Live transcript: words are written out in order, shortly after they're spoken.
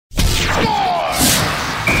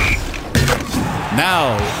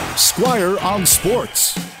Now, Squire on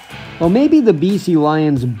Sports. Well, maybe the BC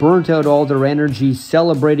Lions burnt out all their energy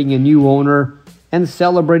celebrating a new owner and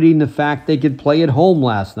celebrating the fact they could play at home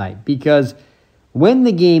last night, because when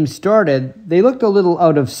the game started, they looked a little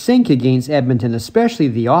out of sync against Edmonton, especially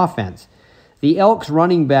the offense. The Elks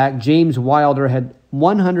running back, James Wilder, had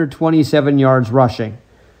 127 yards rushing.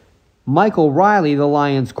 Michael Riley, the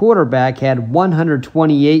Lions quarterback, had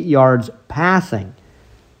 128 yards passing.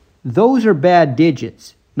 Those are bad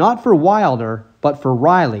digits, not for Wilder, but for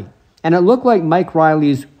Riley. And it looked like Michael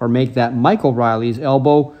Riley's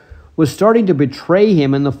elbow was starting to betray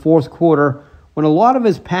him in the fourth quarter when a lot of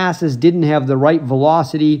his passes didn't have the right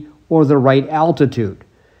velocity or the right altitude.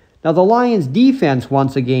 Now, the Lions' defense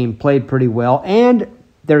once again played pretty well, and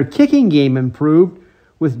their kicking game improved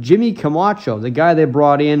with Jimmy Camacho, the guy they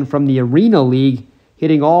brought in from the Arena League,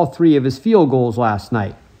 hitting all 3 of his field goals last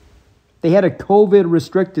night. They had a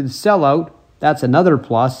COVID-restricted sellout. That's another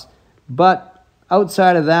plus. But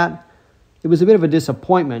outside of that, it was a bit of a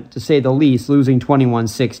disappointment, to say the least, losing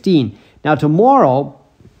 21-16. Now, tomorrow,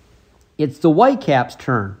 it's the Whitecaps'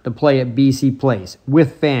 turn to play at BC Place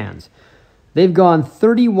with fans. They've gone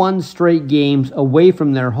 31 straight games away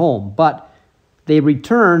from their home, but they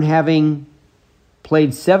return having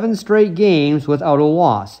played 7 straight games without a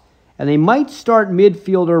loss. And they might start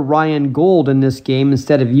midfielder Ryan Gold in this game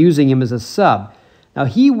instead of using him as a sub. Now,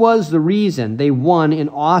 he was the reason they won in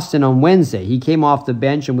Austin on Wednesday. He came off the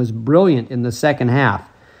bench and was brilliant in the second half.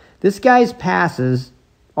 This guy's passes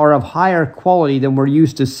are of higher quality than we're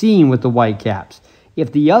used to seeing with the Whitecaps.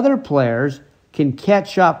 If the other players can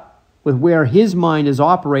catch up with where his mind is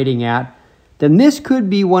operating at, then this could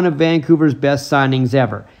be one of Vancouver's best signings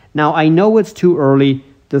ever. Now, I know it's too early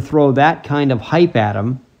to throw that kind of hype at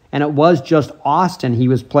him, and it was just Austin he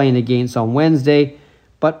was playing against on Wednesday,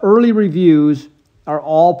 but early reviews are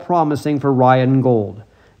all promising for Ryan Gold.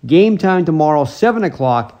 Game time tomorrow, 7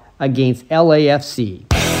 o'clock against LAFC.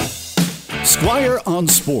 Squire on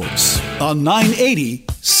Sports on 980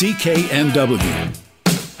 CKNW.